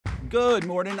Good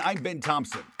morning, I'm Ben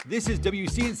Thompson. This is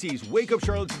WCNC's Wake Up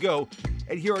Charlotte to Go,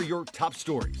 and here are your top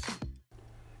stories.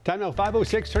 Time now,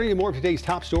 5:06, turning to more of today's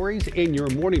top stories in your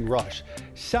morning rush.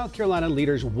 South Carolina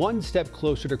leaders one step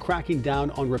closer to cracking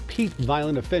down on repeat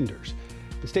violent offenders.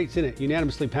 The state Senate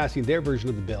unanimously passing their version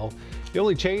of the bill. The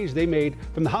only change they made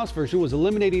from the House version was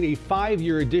eliminating a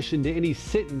 5-year addition to any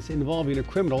sentence involving a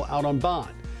criminal out on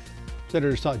bond.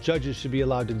 Senators thought judges should be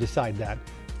allowed to decide that.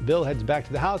 The bill heads back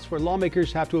to the House, where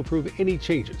lawmakers have to approve any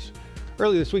changes.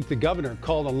 Earlier this week, the governor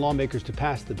called on lawmakers to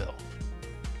pass the bill.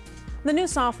 The new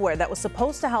software that was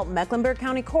supposed to help Mecklenburg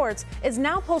County courts is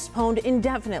now postponed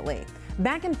indefinitely.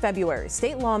 Back in February,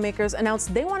 state lawmakers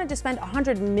announced they wanted to spend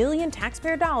 $100 million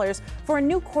taxpayer dollars for a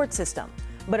new court system.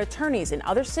 But attorneys in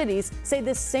other cities say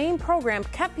this same program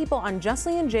kept people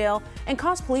unjustly in jail and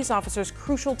cost police officers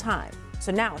crucial time.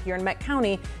 So now here in Meck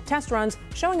County, test runs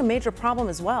showing a major problem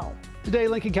as well. Today,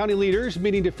 Lincoln County leaders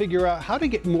meeting to figure out how to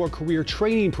get more career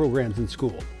training programs in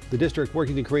school. The district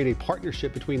working to create a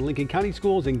partnership between Lincoln County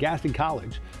schools and Gaston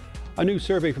College. A new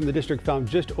survey from the district found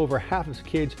just over half of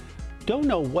kids don't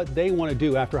know what they want to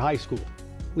do after high school.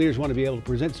 Leaders want to be able to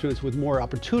present students with more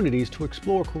opportunities to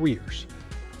explore careers.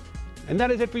 And that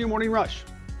is it for your Morning Rush.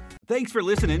 Thanks for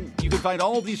listening. You can find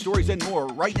all these stories and more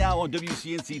right now on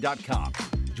WCNC.com.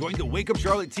 Join the Wake Up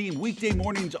Charlotte team weekday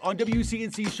mornings on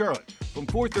WCNC Charlotte from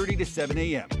 4:30 to 7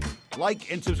 a.m.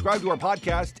 Like and subscribe to our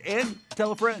podcast and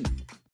tell a friend.